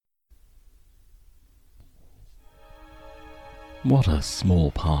What a small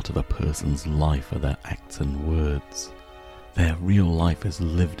part of a person's life are their acts and words. Their real life is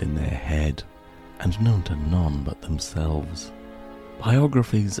lived in their head and known to none but themselves.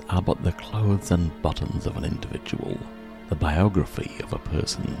 Biographies are but the clothes and buttons of an individual. The biography of a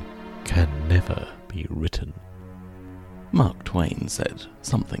person can never be written. Mark Twain said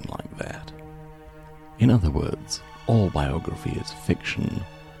something like that. In other words, all biography is fiction,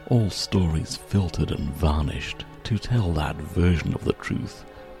 all stories filtered and varnished to tell that version of the truth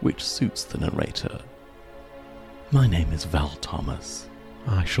which suits the narrator. My name is Val Thomas.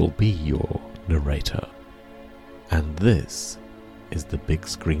 I shall be your narrator. And this is the Big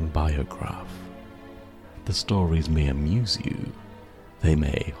Screen Biograph. The stories may amuse you, they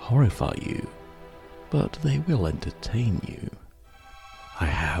may horrify you, but they will entertain you. I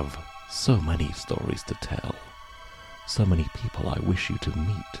have so many stories to tell, so many people I wish you to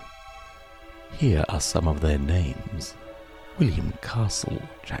meet. Here are some of their names: William Castle,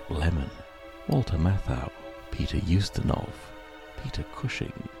 Jack Lemmon, Walter Matthau, Peter Ustinov, Peter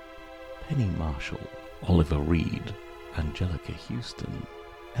Cushing, Penny Marshall, Oliver Reed, Angelica Houston,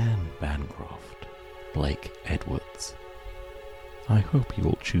 Anne Bancroft, Blake Edwards. I hope you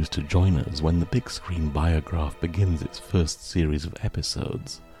will choose to join us when the Big Screen Biograph begins its first series of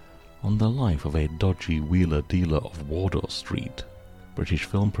episodes on the life of a dodgy wheeler-dealer of Wardour Street, British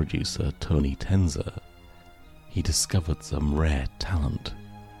film producer Tony Tenzer. He discovered some rare talent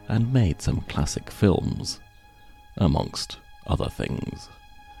and made some classic films, amongst other things.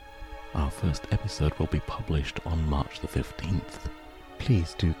 Our first episode will be published on March the 15th.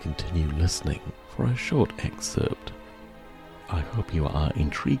 Please do continue listening for a short excerpt. I hope you are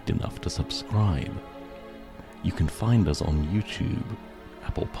intrigued enough to subscribe. You can find us on YouTube,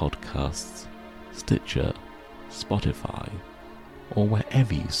 Apple Podcasts, Stitcher, Spotify, or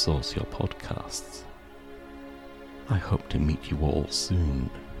wherever you source your podcasts. I hope to meet you all soon.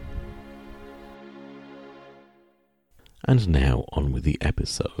 And now on with the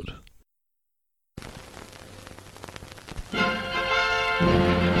episode.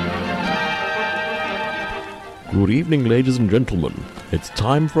 Good evening, ladies and gentlemen. It's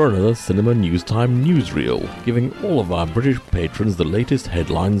time for another Cinema News Time newsreel, giving all of our British patrons the latest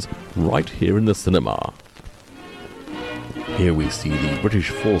headlines right here in the cinema. Here we see the British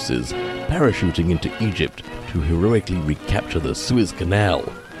forces parachuting into Egypt to heroically recapture the Suez Canal.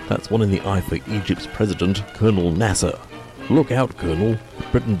 That's one in the eye for Egypt's president, Colonel Nasser. Look out, Colonel.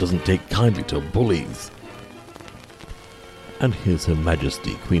 Britain doesn't take kindly to bullies. And here's Her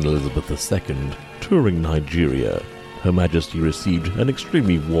Majesty Queen Elizabeth II touring Nigeria. Her Majesty received an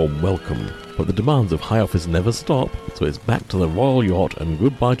extremely warm welcome, but the demands of High Office never stop, so it's back to the royal yacht and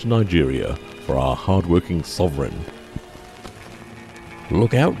goodbye to Nigeria for our hard-working sovereign.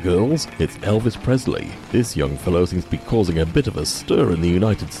 Look out, girls, it's Elvis Presley. This young fellow seems to be causing a bit of a stir in the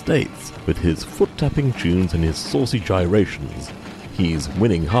United States with his foot-tapping tunes and his saucy gyrations. He's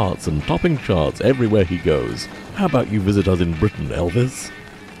winning hearts and topping charts everywhere he goes. How about you visit us in Britain, Elvis?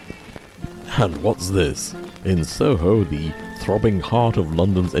 And what's this? In Soho, the throbbing heart of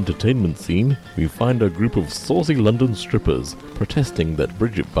London's entertainment scene, we find a group of saucy London strippers protesting that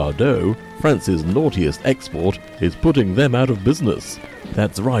Brigitte Bardot, France's naughtiest export, is putting them out of business.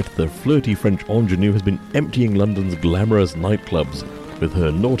 That's right, the flirty French ingenue has been emptying London's glamorous nightclubs with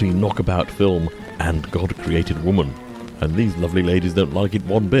her naughty knockabout film And God Created Woman. And these lovely ladies don't like it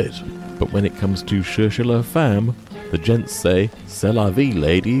one bit. But when it comes to cherchez la femme, the gents say, c'est la vie,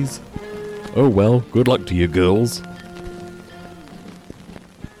 ladies. Oh well, good luck to you girls.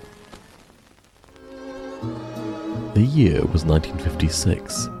 The year was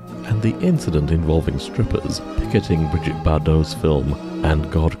 1956, and the incident involving strippers picketing Brigitte Bardot's film And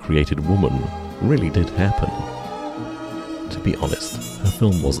God Created Woman really did happen. To be honest, her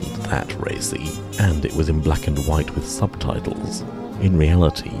film wasn't that racy, and it was in black and white with subtitles. In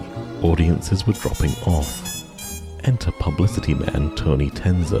reality, audiences were dropping off. Enter publicity man Tony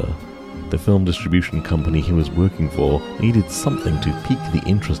Tenzer. The film distribution company he was working for needed something to pique the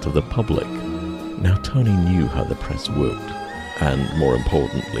interest of the public. Now Tony knew how the press worked, and more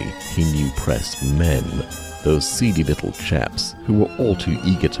importantly, he knew press men, those seedy little chaps who were all too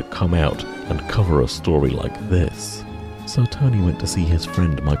eager to come out and cover a story like this. So Tony went to see his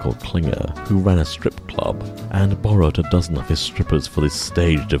friend Michael Klinger, who ran a strip club, and borrowed a dozen of his strippers for this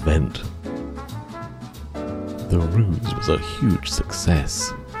staged event. The ruse was a huge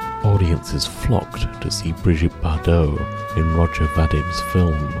success. Audiences flocked to see Brigitte Bardot in Roger Vadim's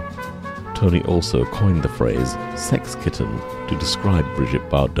film. Tony also coined the phrase sex kitten to describe Brigitte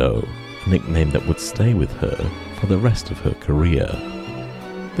Bardot, a nickname that would stay with her for the rest of her career.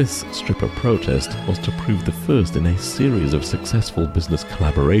 This strip of protest was to prove the first in a series of successful business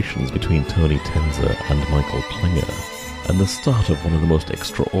collaborations between Tony Tenzer and Michael Klinger, and the start of one of the most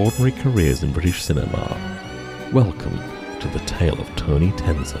extraordinary careers in British cinema. Welcome to the tale of Tony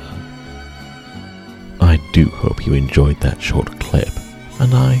Tenzer. I do hope you enjoyed that short clip,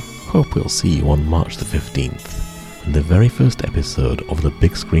 and I hope we'll see you on March the 15th, when the very first episode of the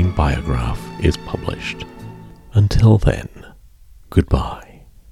Big Screen Biograph is published. Until then, goodbye.